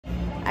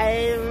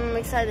I'm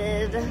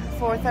excited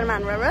for Thunder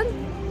Mountain Railroad.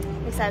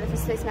 I'm excited for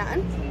Space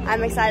Mountain.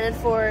 I'm excited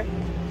for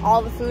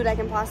all the food I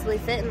can possibly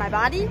fit in my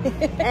body.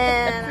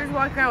 And I was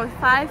walking around with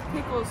 5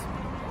 pickles,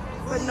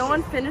 but no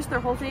one finished their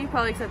whole thing,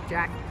 probably except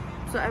Jack.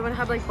 So everyone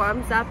had like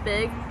buns that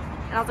big,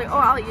 and I was like, oh,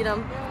 I'll eat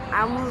them.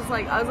 I was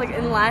like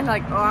in line,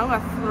 like, oh, I'm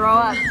gonna throw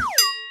up.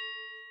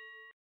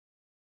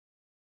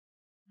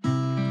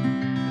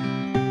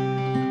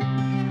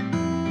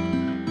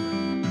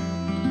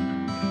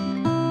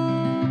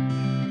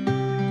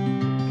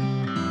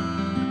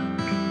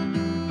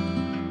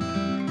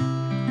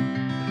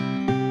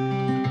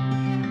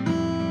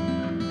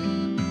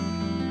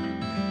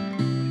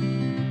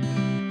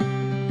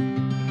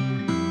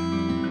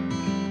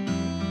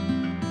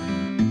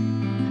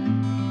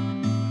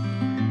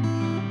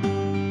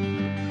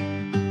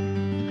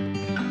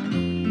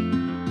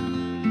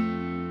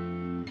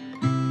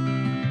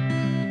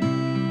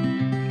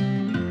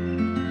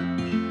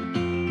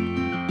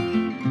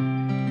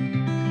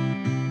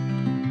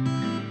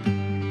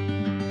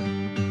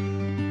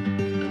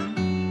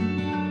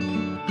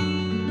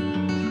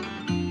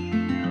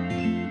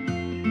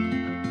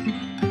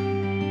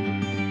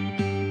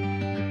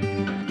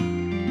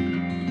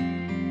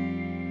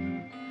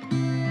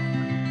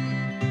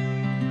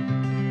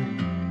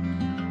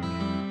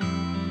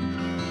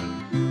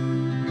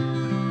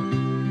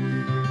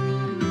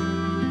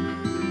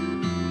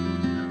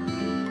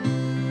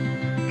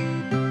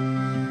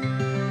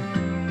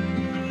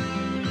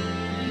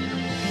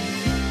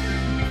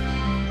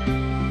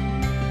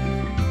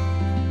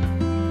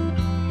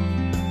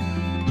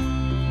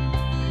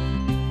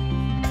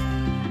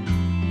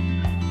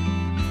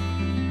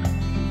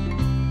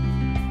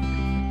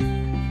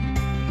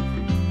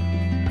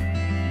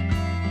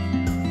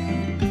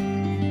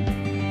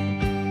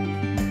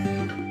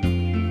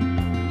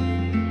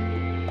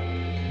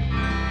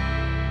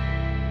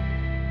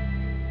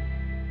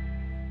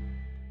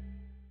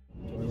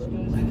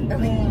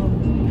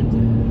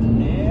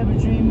 Never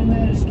dreaming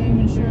that a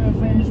scheming sheriff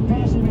and his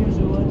passengers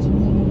are what's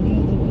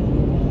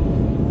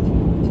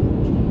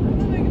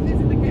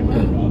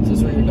Is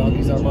this where your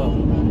doggies are,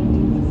 Mom?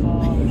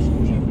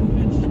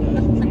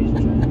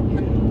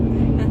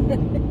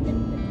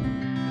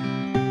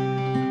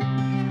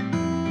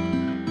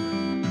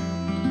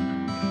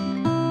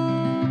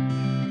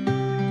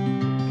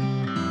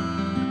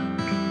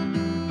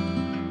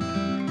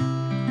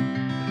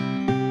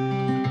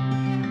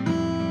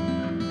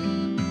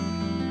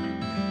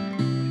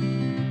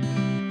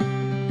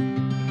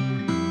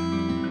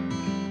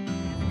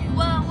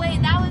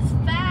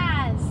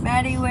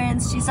 Madi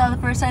wins. She saw the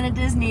first sign of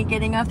Disney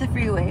getting off the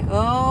freeway.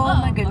 Oh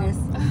my goodness.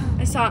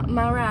 I saw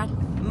my ride.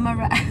 My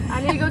ride.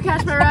 I need to go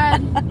catch my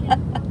ride.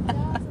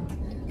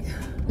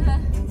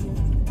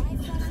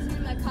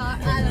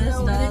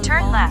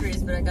 Turn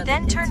left,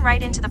 then turn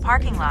right into the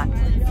parking lot.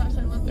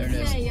 There it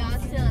is.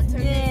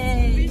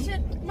 Yay.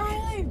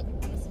 Myli.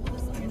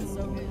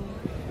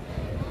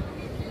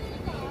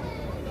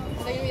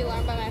 Are they gonna be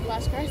alarmed by my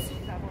flashcards?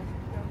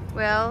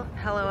 Well,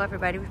 hello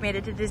everybody. We've made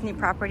it to Disney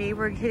property.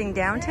 We're heading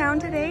downtown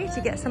today to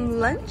get some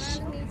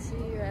lunch.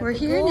 We're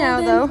here now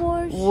though.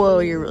 Whoa,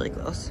 you're really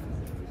close.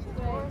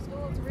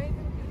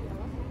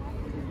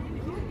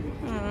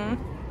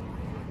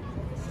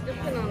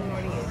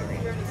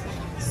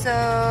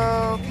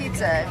 So,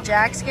 pizza.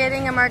 Jack's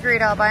getting a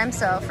margarita all by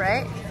himself,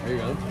 right? There you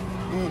go.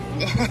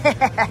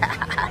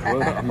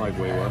 I'm like,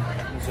 wait, what?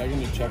 A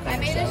second to check on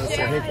the status. Say,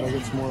 hey, can I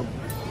get some more?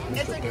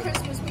 It's a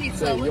Christmas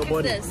pizza. Look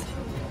at this.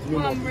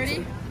 Mom,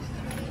 ready?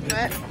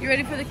 What? You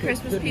ready for the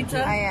Christmas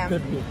pizza? I am.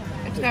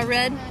 It's got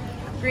red,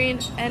 green,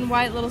 and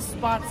white little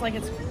spots like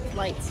it's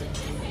lights.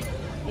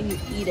 And you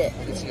eat it.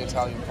 It's the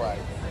Italian flag.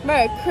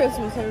 Merry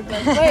Christmas,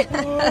 everybody. Wait.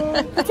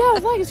 That's how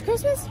it's like. It's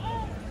Christmas?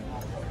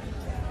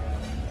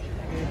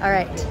 All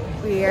right,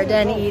 we are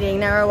done eating.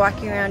 Now we're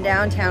walking around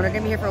downtown. We're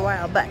gonna be here for a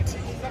while, but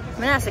I'm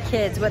gonna ask the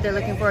kids what they're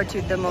looking forward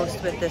to the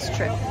most with this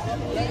trip.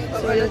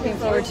 So what are you looking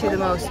forward to the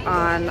most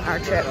on our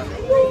trip?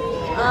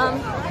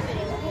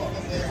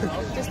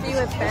 Just be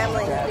with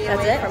family. Be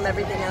That's away it? from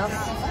everything else.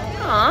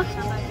 Aw.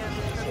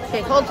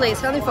 Okay, hold please,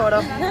 family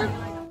photo.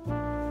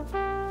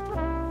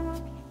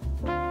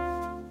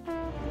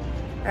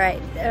 All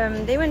right,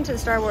 they went to the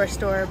Star Wars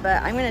store,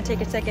 but I'm gonna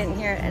take a second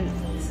here, and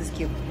this is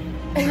cute.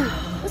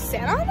 Was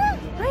Santa on that?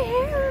 My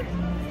hair.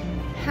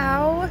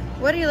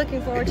 What are you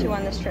looking forward to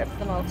on this trip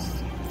the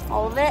most?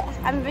 All of it. I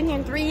haven't been here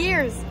in 3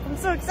 years. I'm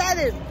so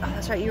excited. Oh,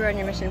 that's right, you were on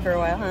your mission for a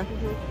while, huh?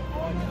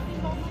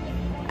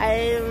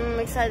 I'm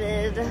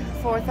excited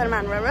for Thunder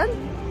Mountain Railroad.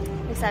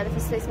 I'm excited for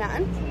Space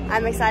Mountain.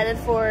 I'm excited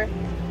for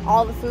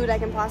all the food I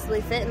can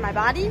possibly fit in my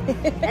body.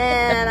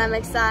 And I'm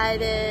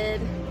excited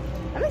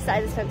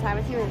to spend time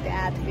with you and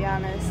Dad, to be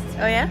honest.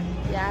 Oh yeah?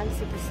 Yeah, I'm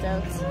super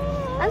stoked.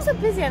 I'm so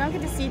busy, I don't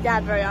get to see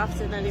Dad very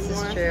often anymore.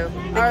 This is true.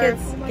 The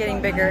kids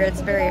getting bigger,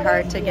 it's very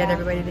hard to get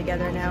everybody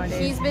together nowadays.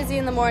 He's busy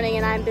in the morning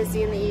and I'm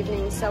busy in the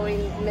evening, so we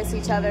miss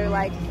each other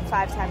like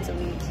 5 times a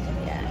week.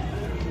 Yeah.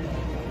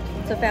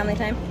 So family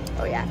time?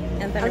 Oh yeah.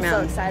 And Thunder I'm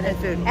Mountain. so excited. And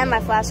food. And my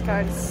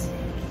flashcards.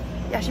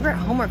 Yeah, she brought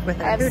homework with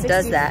her. Who 60,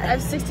 does that? I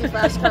have 60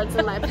 flashcards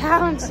in my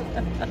pouch.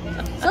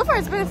 So far,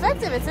 it's been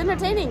effective. It's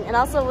entertaining. And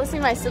also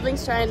listening to my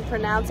siblings try and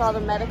pronounce all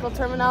the medical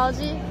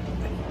terminology,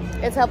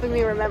 it's helping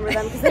me remember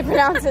them because they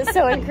pronounce it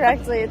so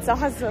incorrectly. It's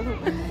awesome.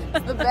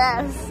 It's the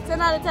best. 10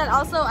 out of 10.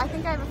 Also, I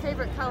think I have a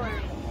favorite color.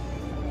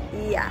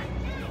 Yeah.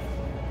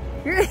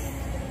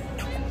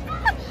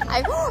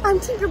 I'm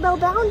Tinkerbell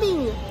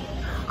bounding.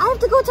 I have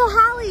to go tell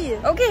Halle.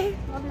 Okay.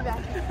 I'll be back.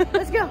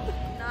 Let's go.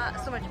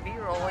 Not so much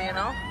B-roll, you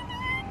know?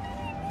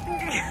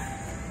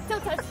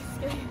 Don't touch the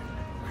screen.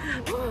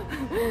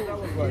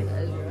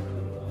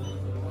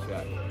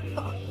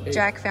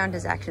 Jack found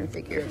his action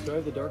figure. Do I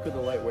have the dark or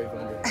the light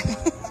wayfinder?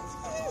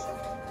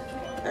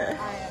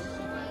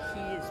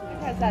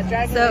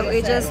 So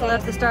we just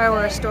left the Star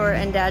Wars store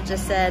and Dad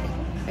just said,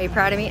 "Are you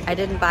proud of me? I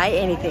didn't buy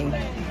anything."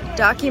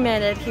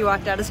 Documented, he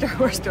walked out of Star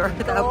Wars store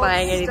without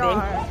buying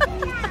anything.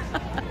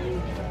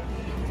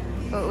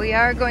 But we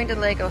are going to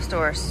Lego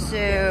store,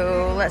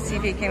 so let's see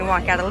if he can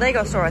walk out of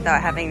Lego store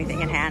without having anything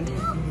in hand.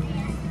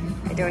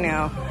 I don't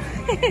know.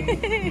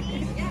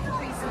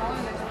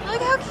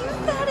 Look how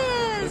cute that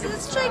is!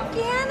 It's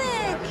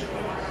gigantic!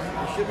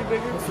 Should be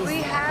bigger.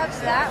 We have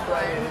that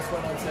one.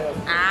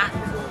 Ah,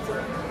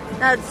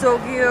 that's so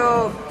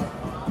cute.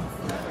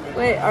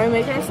 Wait, are we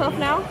making ourselves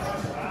now?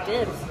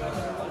 Did.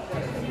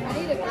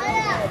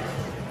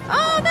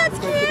 Oh, that's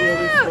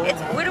cute!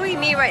 It's, what do we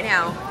need right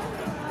now?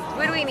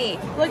 What do we need?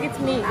 Look, it's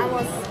me. I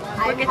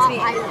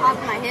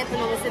popped my hip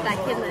and almost hit that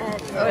kid in the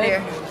head. Oh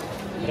dear.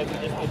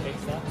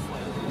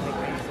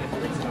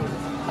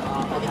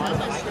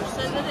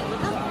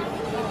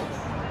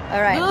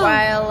 All right,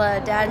 while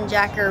Dad and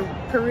Jack are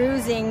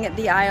perusing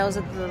the aisles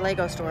of the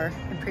Lego store,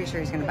 I'm pretty sure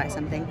he's gonna buy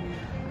something.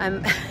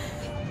 I'm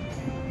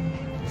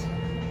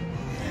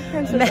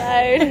so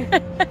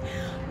tired.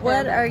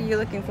 What are you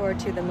looking forward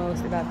to the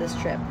most about this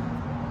trip?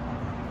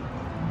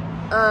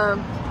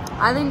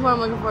 I think what I'm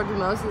looking forward to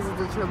most is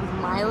the trip with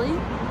Myli,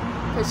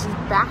 because she's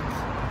back,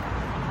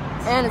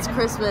 and it's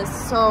Christmas,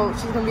 so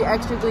she's gonna be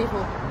extra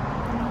gleeful.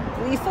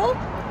 Gleeful?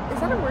 Is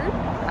that a word?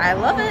 I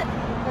love it.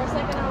 For a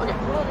second, I was okay.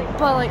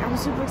 But like, I'm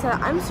super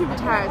excited. I'm super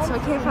tired, so I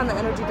can't find the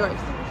energy to like.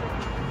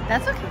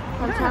 That's okay.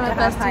 I'm trying my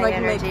best to like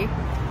energy.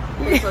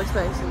 Make facial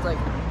expressions like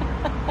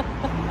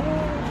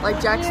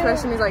Jack's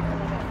expression. He's like,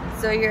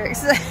 so you're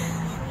excited.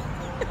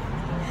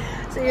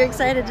 So you're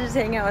excited to just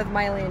hang out with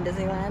Myli in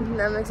Disneyland?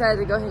 I'm excited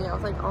to go hang out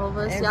with like all of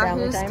us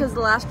yahoos, because the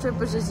last trip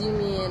was just you,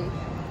 me, and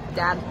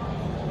Dad.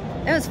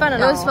 It was fun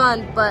and all. It was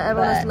fun, but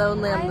everyone was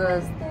lonely on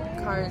the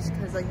cars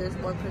because like there's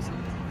one person.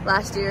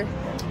 Last year.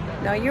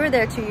 No, you were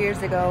there 2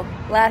 years ago.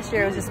 Last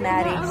year it was just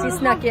Maddie. She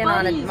snuck in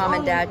on a mom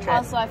and dad trip.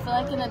 Also, I feel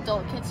like an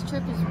adult kids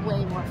trip is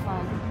way more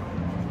fun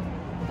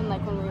than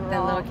like when we were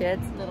all little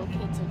kids. Little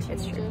kids or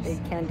teenagers. It's true. They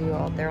can do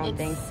all their own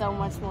things. It's so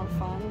much more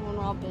fun when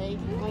we're all big.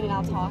 We can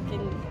all talk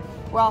and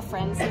we're all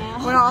friends now.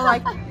 We're all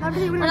like,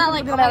 we're not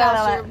like, oh my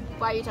gosh,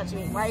 why are you touching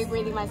me? Why are you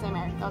breathing my same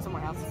air? Go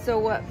somewhere else. So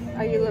what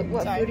are you?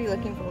 What food are you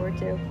looking forward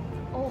to?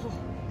 Oh.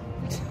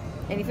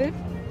 Any food?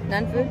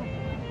 None food?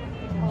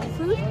 All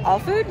food? All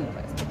food?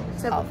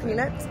 Except all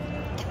peanuts.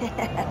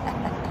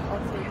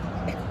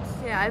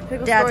 Yeah, I have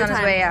pickle Dad's story on his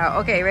time. way out.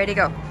 Okay, ready to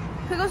go.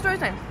 Pickle story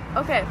time.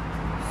 Okay,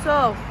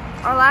 so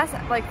our last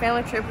like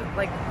family trip,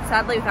 like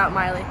sadly without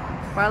Myli,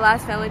 for our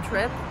last family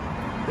trip,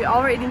 we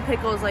all were eating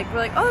pickles. Like we're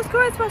like, oh, let's go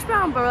to Splash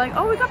Mountain, but we're like,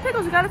 oh, we got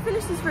pickles. We gotta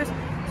finish these first.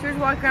 So we're just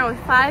walking around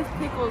with 5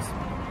 pickles,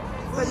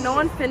 but no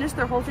one finished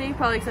their whole thing,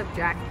 probably except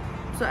Jack.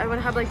 So everyone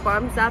had like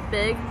bottoms that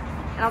big,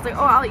 and I was like,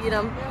 oh, I'll eat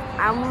them.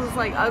 I was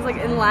like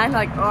in line,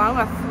 like, oh, I'm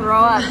gonna throw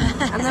up.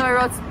 And then I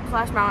wrote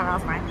Splash Mountain, and I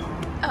was fine.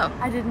 Oh.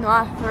 I did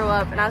not throw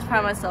up, and I was proud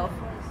of myself.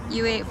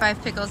 You ate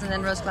 5 pickles and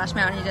then rode Splash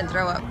Mountain and you didn't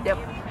throw up. Yep.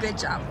 Good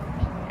job.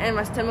 And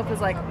my stomach was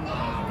like,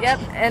 yep,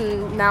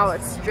 and now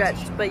it's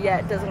stretched, but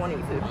yet it doesn't want to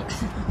eat food.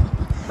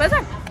 But it's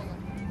fine.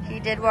 He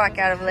did walk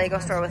out of Lego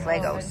store with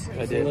Legos.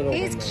 I did.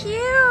 He's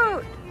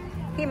cute.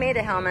 He made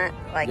a helmet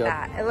like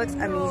that. It looks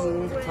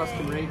amazing.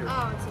 Custom Raider.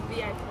 Oh, it's a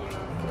VIP.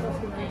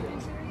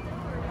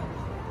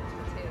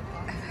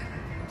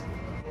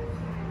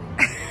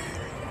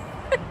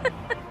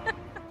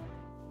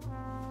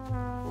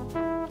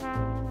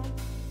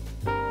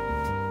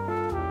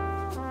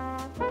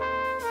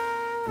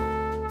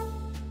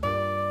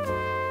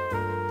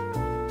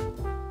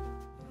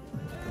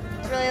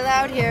 It's really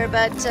loud here,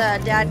 but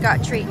Dad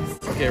got treats.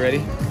 Okay,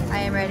 ready? I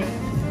am ready.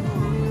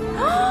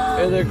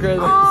 Here they're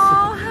Christmas.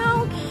 Oh,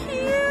 how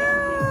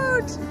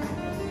cute!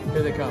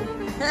 Here they come.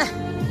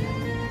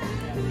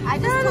 I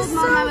just told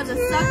Mom I was a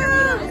sucker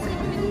for those.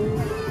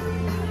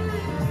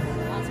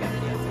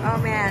 Oh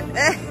man.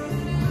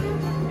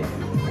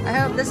 I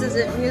hope this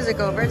isn't music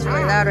over. It's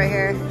really loud right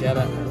here. Get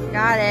it.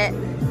 Got it.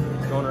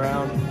 Going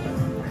around.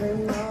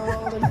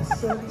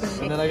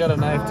 And then I got a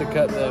knife to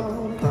cut the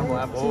purple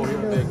apple. Oh,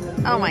 you're big.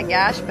 Oh my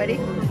gosh, buddy.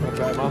 Wanna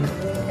try it, Mom?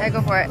 Yeah,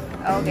 go for it.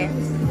 Oh, okay.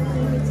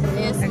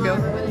 Yes, There you go.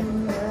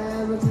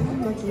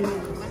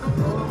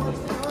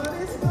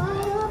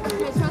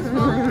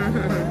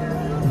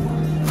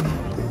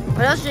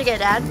 What else did you get,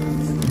 Dad?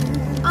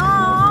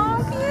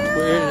 Oh, cute.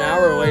 We're here an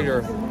hour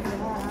later.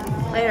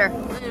 Later.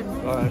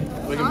 All right.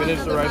 We can finish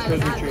the Rice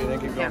Krispie treat and then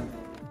keep going.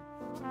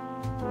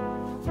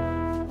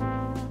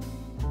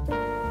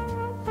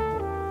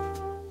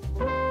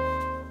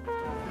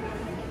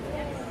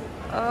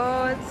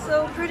 Oh, it's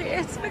so pretty.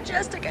 It's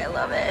majestic. I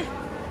love it.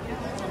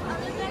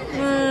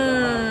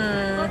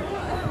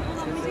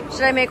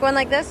 Should I make one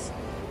like this?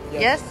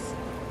 Yes?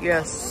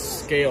 Yes.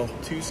 Scale.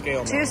 2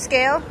 scale. 2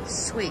 scale?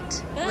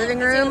 Sweet. Living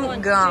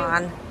room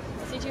gone.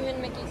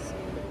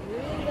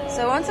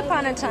 So once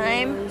upon a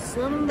time,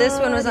 this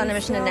one was on a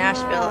mission in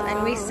Nashville,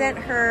 and we sent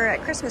her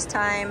at Christmas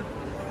time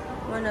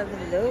one of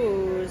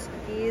those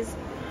cookies,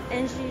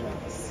 and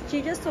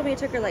she just told me it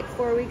took her like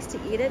 4 weeks to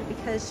eat it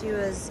because she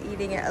was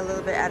eating it a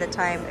little bit at a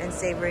time and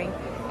savoring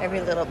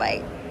every little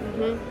bite.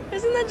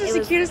 Isn't that just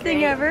the cutest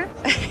thing ever?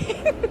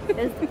 It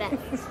was the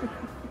best.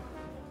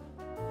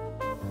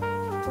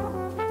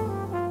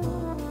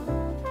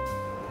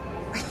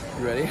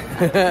 You ready?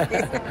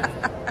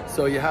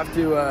 So you have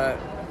to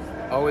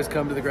always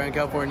come to the Grand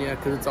California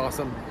because it's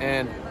awesome.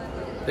 And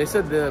they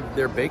said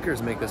their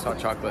bakers make this hot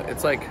chocolate.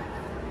 It's like,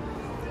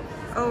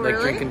 like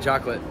drinking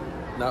chocolate,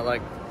 not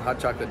like hot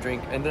chocolate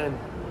drink. And then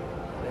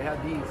they had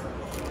these.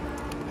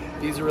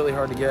 These are really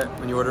hard to get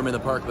when you order them in the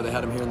park, but they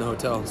had them here in the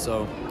hotel.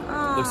 So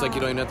looks like you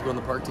don't even have to go in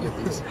the park to get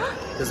these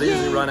because they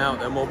usually run out.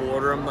 And we'll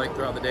order them like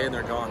throughout the day and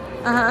they're gone.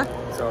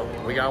 So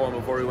we got one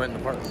before we went in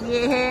the park.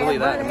 Yeah. We'll eat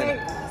that in a minute.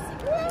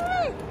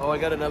 Oh, I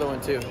got another one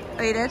too.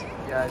 Oh, you did?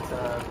 Yeah, it's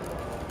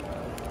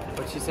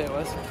what'd she say it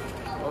was?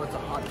 Oh, it's a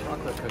hot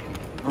chocolate cookie.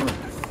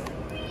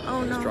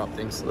 Oh, Just drop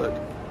things. Look.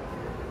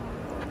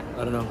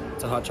 I don't know.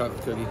 It's a hot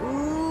chocolate cookie.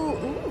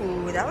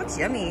 Ooh, that looks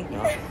yummy.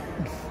 Yeah.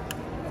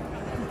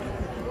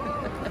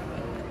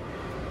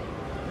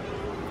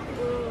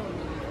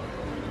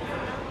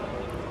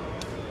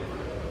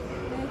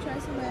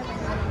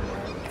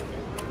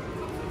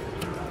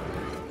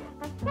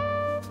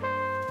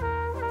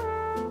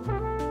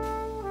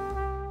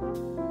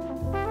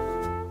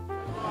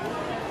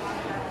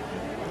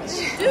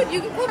 Dude,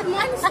 you can put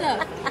mine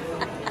stuff.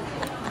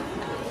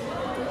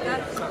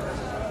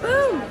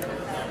 Boom.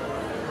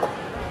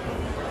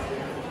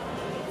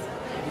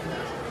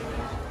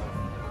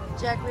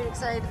 Jack, what are you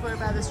excited for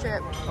about this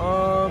trip?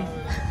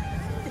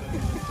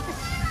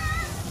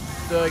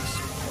 The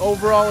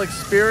overall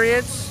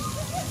experience,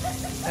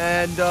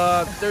 and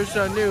there's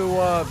a new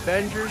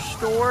Avengers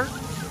store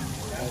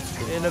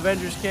in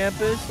Avengers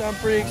Campus. I'm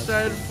pretty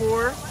excited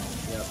for.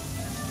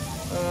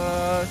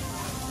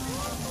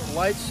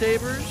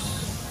 Lightsabers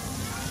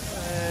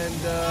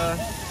and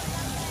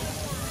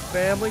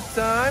family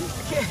time.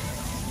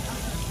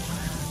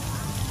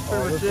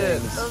 Pretty much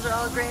it. Those are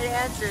all great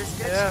answers.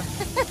 Good. Yeah.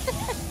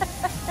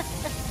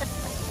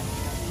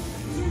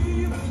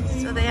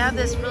 So they have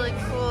this really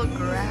cool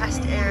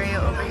grassed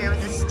area over here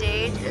with the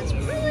stage. It's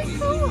really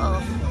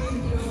cool.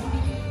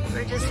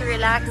 We're just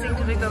relaxing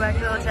till we go back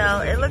to the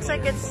hotel. It looks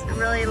like it's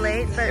really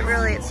late, but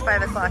really it's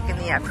 5 o'clock in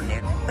the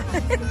afternoon.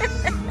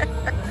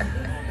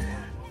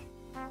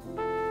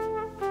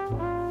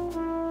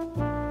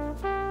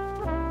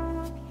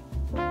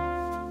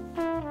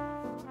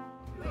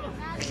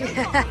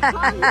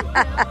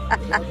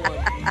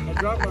 I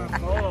dropped my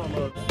phone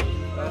almost.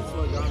 That's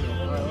what got me.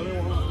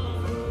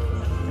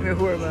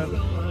 Who am I?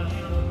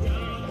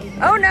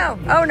 Oh no!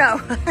 Oh no!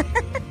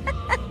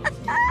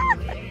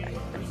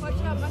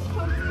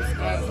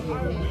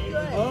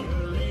 Huh?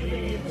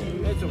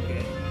 It's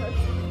okay.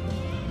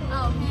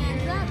 Oh,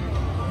 hands up.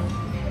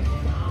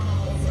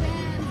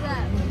 Hands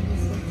up.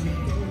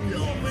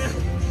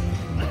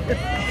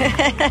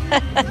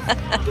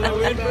 Did I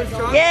win first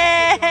try?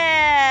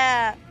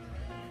 Yeah!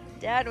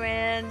 Dad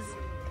wins.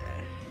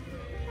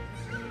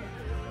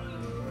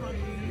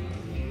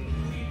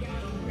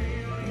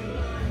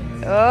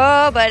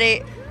 Oh,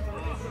 buddy.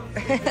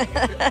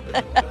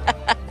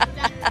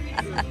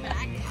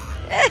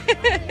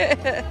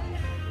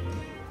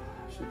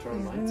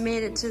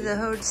 Made it to the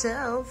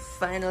hotel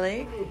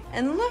finally.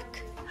 And look,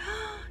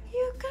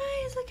 you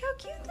guys, look how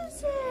cute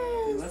this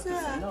is.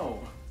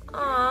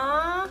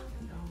 Aww.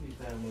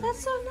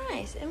 That's so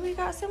nice. And we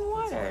got some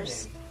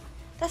waters.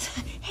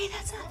 Hey,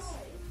 that's us.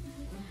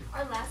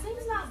 Our last name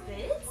is not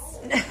Bits?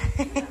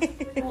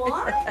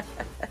 What?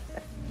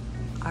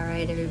 All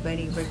right,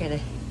 everybody, we're gonna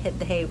hit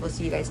the hay. We'll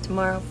see you guys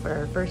tomorrow for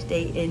our first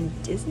day in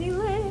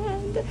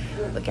Disneyland.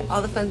 Look at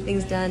all the fun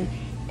things done,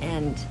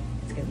 and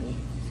it's gonna be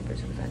super,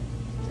 super fun.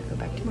 So go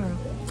back tomorrow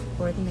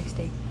or the next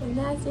day. And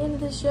that's the end of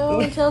the show.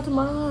 Until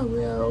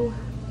tomorrow.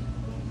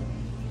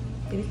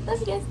 Love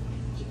you guys.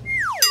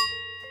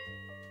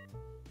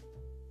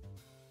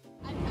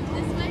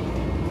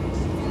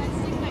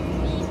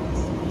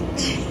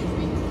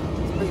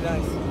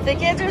 Nice. The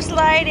kids are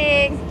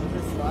sliding.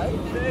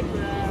 Big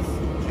grass.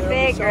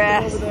 Big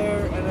grass. Over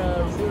there and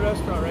a new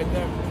restaurant right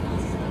there.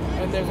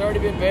 And there's already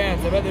been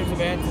bands. I bet there's a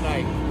band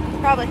tonight.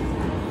 Probably.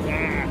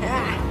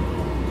 Yeah.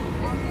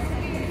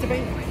 It's a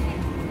baby.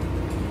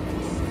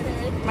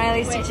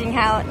 Myli's teaching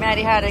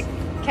Maddie how to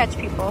catch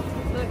people.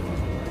 Look.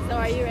 So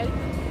are you ready?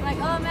 I'm like,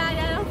 oh, Maddie,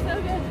 I don't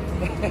feel good.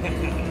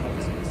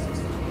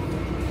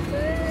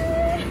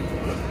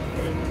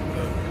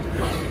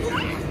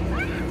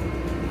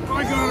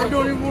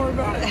 don't even worry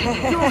about it.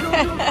 Go,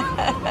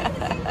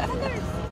 go, go.